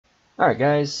Alright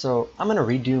guys, so I'm going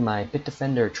to redo my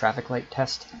Bitdefender TrafficLight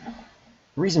test.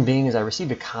 Reason being is I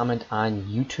received a comment on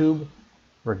YouTube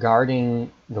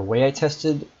regarding the way I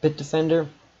tested Bitdefender,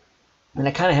 and I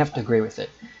kind of have to agree with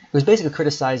it. It was basically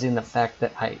criticizing the fact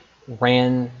that I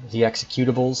ran the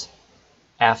executables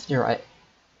after I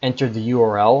entered the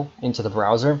URL into the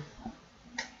browser.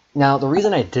 Now the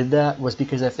reason I did that was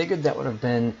because I figured that would have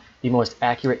been the most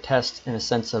accurate test in a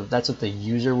sense of that's what the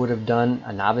user would have done,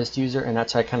 a novice user, and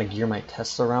that's how I kind of gear my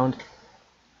tests around.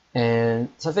 And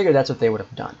so I figured that's what they would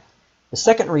have done. The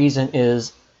second reason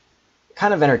is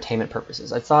kind of entertainment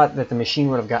purposes. I thought that the machine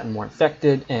would have gotten more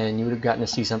infected and you would have gotten to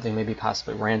see something, maybe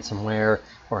possibly ransomware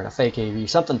or in a fake AV,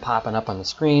 something popping up on the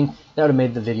screen. That would have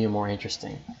made the video more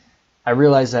interesting. I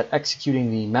realized that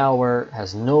executing the malware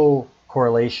has no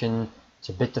correlation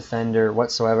to Bitdefender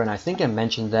whatsoever, and I think I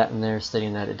mentioned that in there,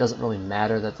 stating that it doesn't really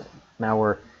matter that the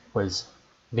malware was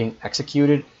being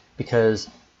executed because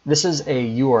this is a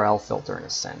URL filter in a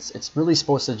sense. It's really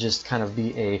supposed to just kind of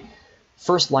be a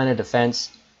first line of defense,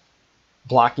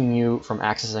 blocking you from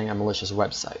accessing a malicious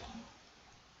website.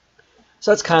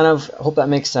 So that's kind of, I hope that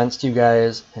makes sense to you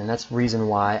guys, and that's the reason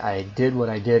why I did what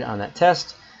I did on that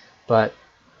test. But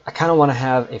I kind of want to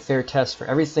have a fair test for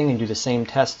everything and do the same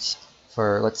tests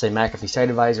for, let's say, McAfee Site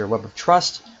Advisor or Web of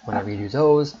Trust when I redo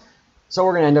those. So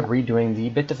we're going to end up redoing the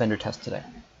Bitdefender test today.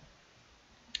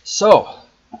 So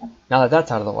now that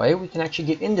that's out of the way, we can actually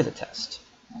get into the test.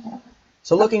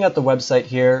 So looking at the website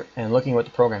here and looking at what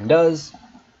the program does,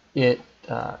 it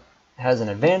has an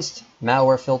advanced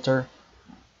malware filter,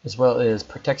 as well as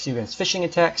protects you against phishing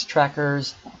attacks,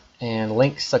 trackers, and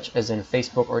links such as in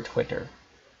Facebook or Twitter.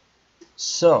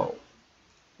 So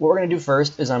what we're going to do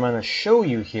first is I'm going to show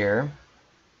you here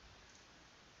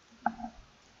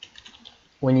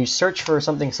when you search for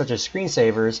something such as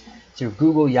screensavers through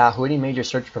Google, Yahoo, any major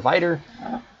search provider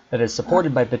that is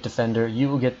supported by Bitdefender, you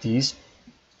will get these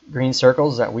green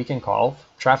circles that we can call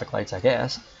traffic lights, I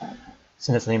guess,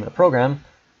 since that's the name of the program.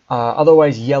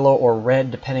 Otherwise yellow or red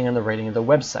depending on the rating of the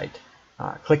website.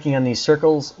 Clicking on these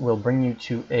circles will bring you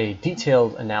to a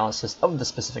detailed analysis of the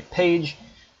specific page.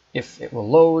 If it will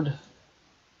load,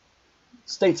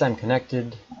 states I'm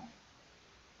connected,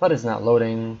 but it's not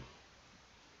loading.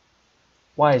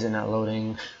 Why is it not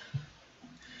loading?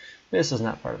 This is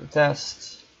not part of the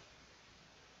test.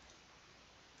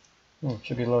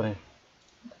 Should be loading.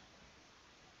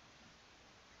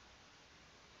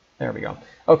 There we go.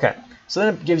 Okay, so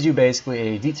then it gives you basically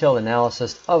a detailed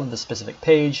analysis of the specific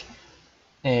page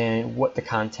and what the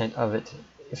content of it,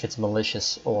 if it's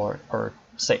malicious or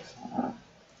safe.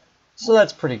 So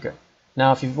that's pretty good.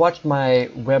 Now, if you've watched my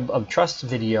Web of Trust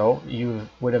video, you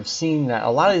would have seen that a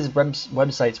lot of these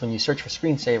websites, when you search for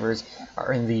screensavers,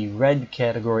 are in the red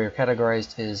category or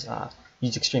categorized as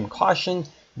use extreme caution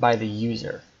by the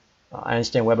user. I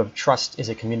understand Web of Trust is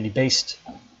a community-based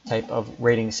type of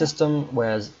rating system,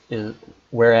 whereas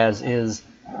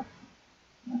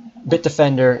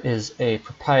Bitdefender is a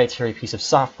proprietary piece of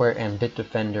software, and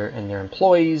Bitdefender and their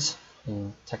employees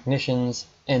and technicians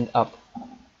end up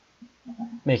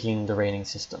making the rating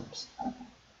systems,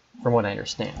 from what I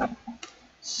understand.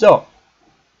 So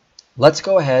let's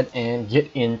go ahead and get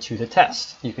into the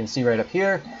test. You can see right up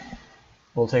here,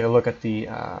 we'll take a look at the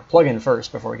plugin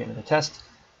first before we get into the test.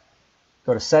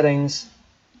 Go to settings.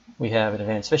 We have an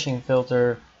advanced phishing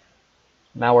filter,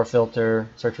 malware filter,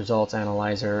 search results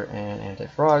analyzer, and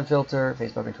anti-fraud filter,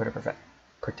 Facebook and Twitter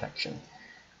protection.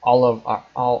 All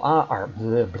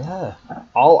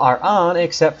are on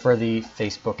except for the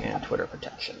Facebook and Twitter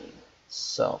protection.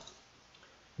 So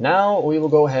now we will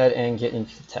go ahead and get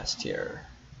into the test here.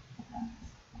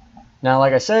 Now,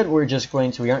 like I said, we aren't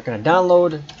going to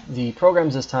download the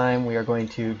programs this time. We are going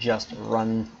to just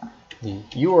run the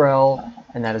URL,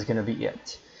 and that is going to be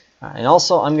it. And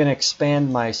also, I'm going to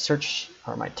expand my search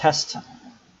or my test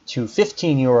to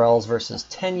 15 URLs versus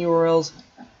 10 URLs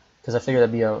because I figure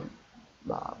that'd be a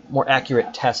more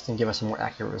accurate test and give us a more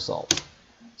accurate result.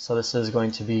 So this is going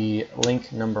to be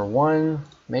link number 1,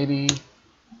 maybe.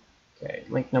 Okay,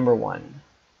 link number 1.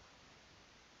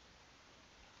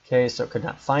 Okay, so it could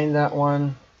not find that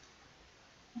one.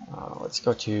 Let's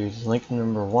go to link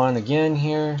number 1 again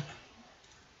here.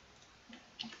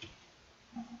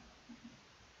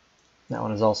 That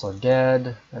one is also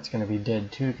dead. That's going to be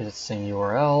dead too because it's the same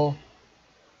URL.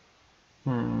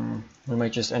 We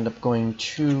might just end up going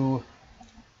to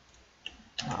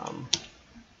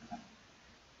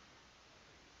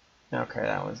okay,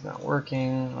 that one's not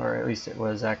working, or at least it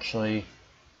was actually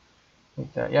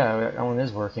like that. Yeah, that one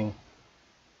is working.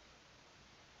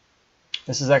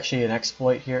 This is actually an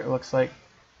exploit here, it looks like.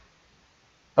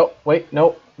 Oh, wait,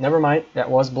 nope, never mind. That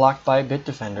was blocked by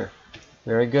Bitdefender.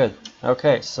 Very good.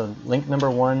 Okay, so link number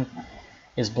 1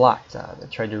 is blocked. They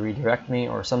tried to redirect me,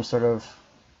 or some sort of,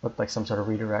 looked like some sort of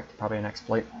redirect, probably an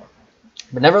exploit.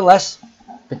 But nevertheless,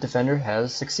 Bitdefender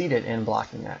has succeeded in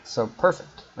blocking that. So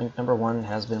perfect. Link number 1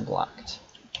 has been blocked.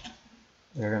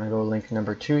 We're going to go link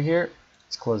number 2 here.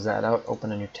 Let's close that out,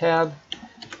 open a new tab.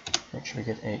 Make sure we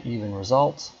get an even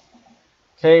result.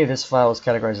 Okay, this file is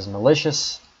categorized as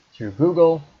malicious through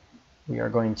Google. We are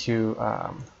going to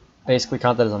basically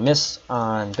count that as a miss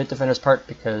on Bitdefender's part,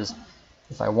 because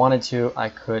if I wanted to, I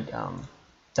could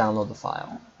download the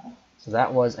file. So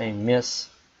that was a miss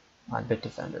on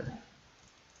Bitdefender.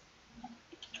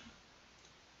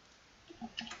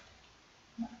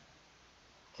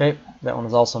 Okay, that one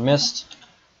is also missed.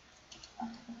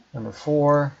 Number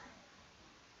 4,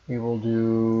 we will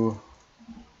do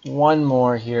one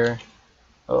more here.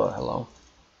 Oh, hello.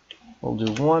 We'll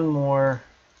do one more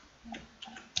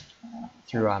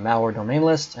through malware domain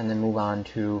list, and then move on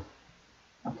to,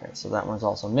 okay, so that one's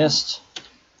also missed.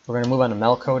 We're going to move on to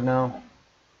Malcode now.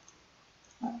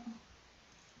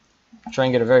 Try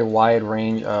and get a very wide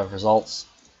range of results,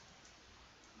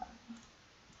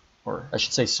 or I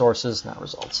should say sources, not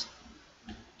results.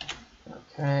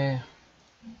 Okay.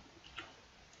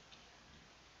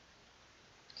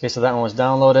 Okay, so that one was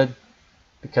downloaded.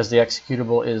 Because the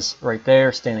executable is right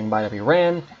there, standing by to be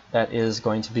ran, that is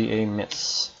going to be a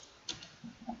miss.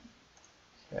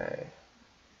 Okay.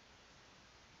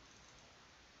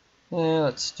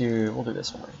 Yeah, we'll do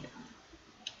this one right here.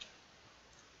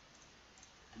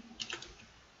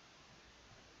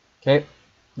 Okay,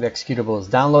 the executable is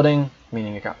downloading,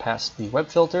 meaning it got past the web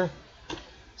filter.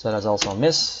 So that is also a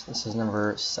miss. This is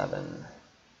number 7.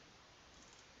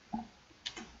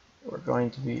 We're going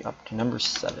to be up to number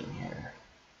 7 here.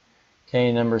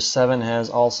 Okay, number 7 is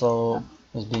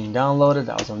being downloaded.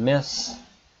 That was a miss.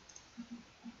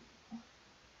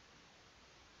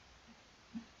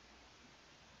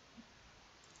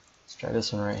 Let's try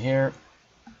this one right here.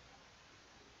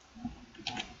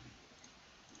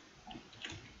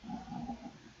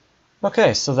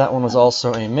 Okay, so that one was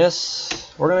also a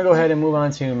miss. We're going to go ahead and move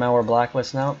on to Malware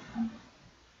Blacklist now.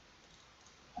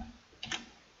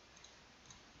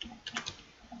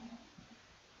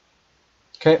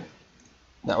 Okay,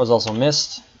 that was also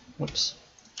missed. Whoops,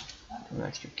 an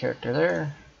extra character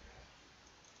there.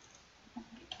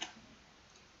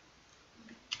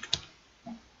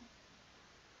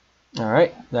 All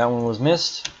right, that one was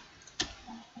missed.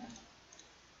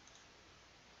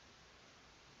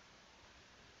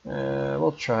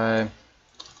 We'll try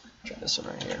this one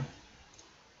right here.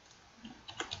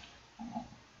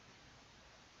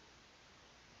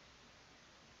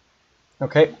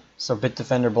 Okay, so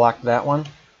Bitdefender blocked that one.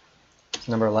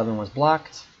 So number 11 was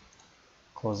blocked.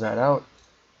 Close that out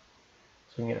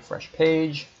so we can get a fresh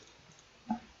page.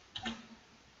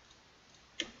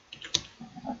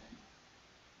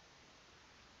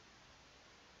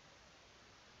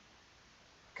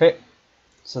 Okay,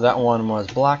 so that one was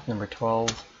blocked, number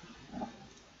 12.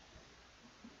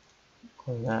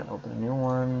 Close that, open a new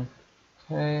one.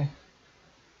 Okay,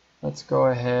 let's go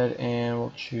ahead and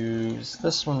we'll choose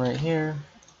this one right here.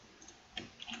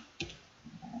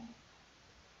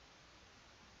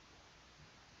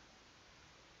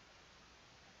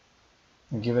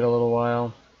 And give it a little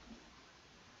while.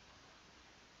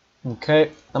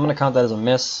 Okay, I'm going to count that as a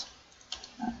miss.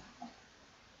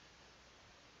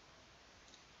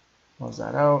 Close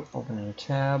that out, open a new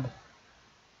tab.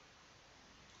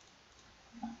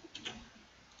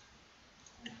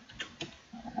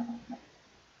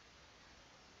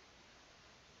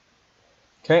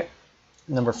 Okay,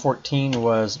 number 14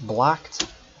 was blocked.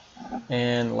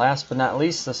 And last but not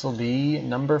least, this will be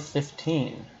number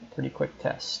 15. Pretty quick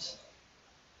test.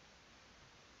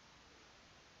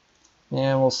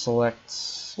 And we'll select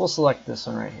this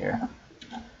one right here.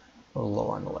 A little low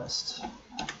on the list.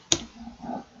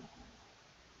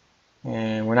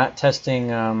 And we're not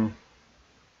testing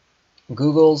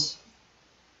Google's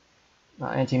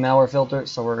anti-malware filter,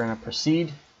 so we're going to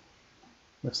proceed.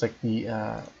 Looks like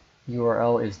the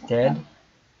URL is dead.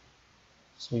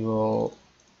 So we will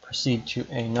proceed to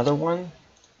another one.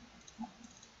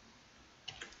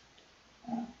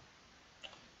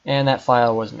 And that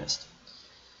file was missed.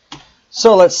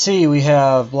 So let's see, we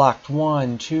have blocked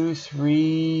 1, 2,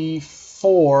 3,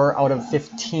 4 out of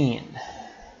 15.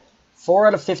 4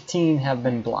 out of 15 have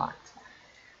been blocked.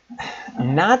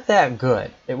 Not that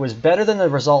good. It was better than the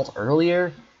result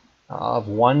earlier of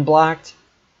 1 blocked,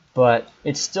 but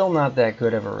it's still not that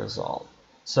good of a result.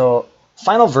 So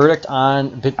final verdict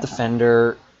on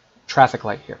Bitdefender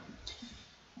TrafficLight here.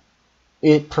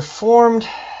 It performed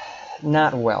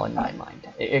not well in my mind.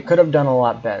 It could have done a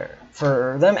lot better.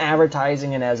 for them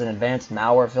advertising it as an advanced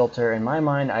malware filter, in my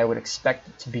mind, I would expect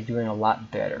it to be doing a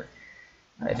lot better.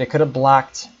 If it could have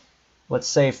blocked, let's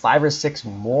say, 5 or 6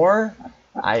 more,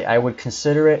 I would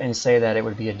consider it and say that it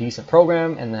would be a decent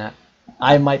program, and that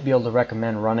I might be able to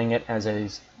recommend running it as a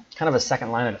kind of a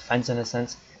second line of defense in a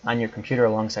sense on your computer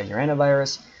alongside your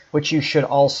antivirus, which you should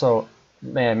also,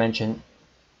 may I mention,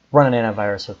 run an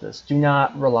antivirus with this. Do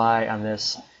not rely on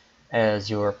this as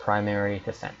your primary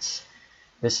defense.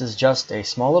 This is just a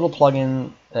small little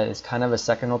plugin that is kind of a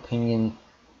second opinion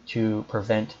to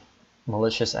prevent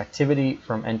malicious activity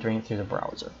from entering through the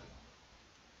browser.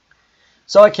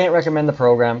 So I can't recommend the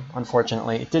program,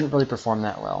 unfortunately. It didn't really perform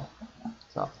that well.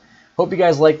 So hope you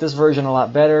guys like this version a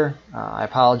lot better. I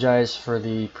apologize for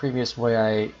the previous way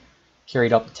I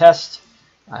carried out the test.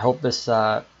 I hope this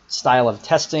style of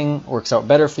testing works out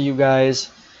better for you guys.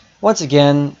 Once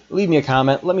again, leave me a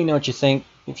comment. Let me know what you think.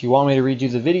 If you want me to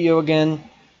redo the video again,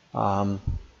 I'll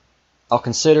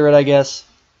consider it, I guess.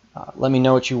 Let me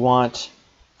know what you want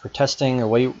for testing,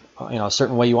 or a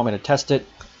certain way you want me to test it.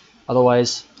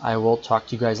 Otherwise, I will talk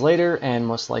to you guys later, and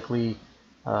most likely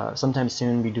sometime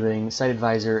soon be doing Site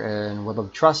Advisor and Web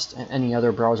of Trust and any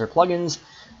other browser plugins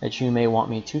that you may want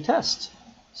me to test.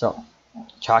 So,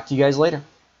 talk to you guys later.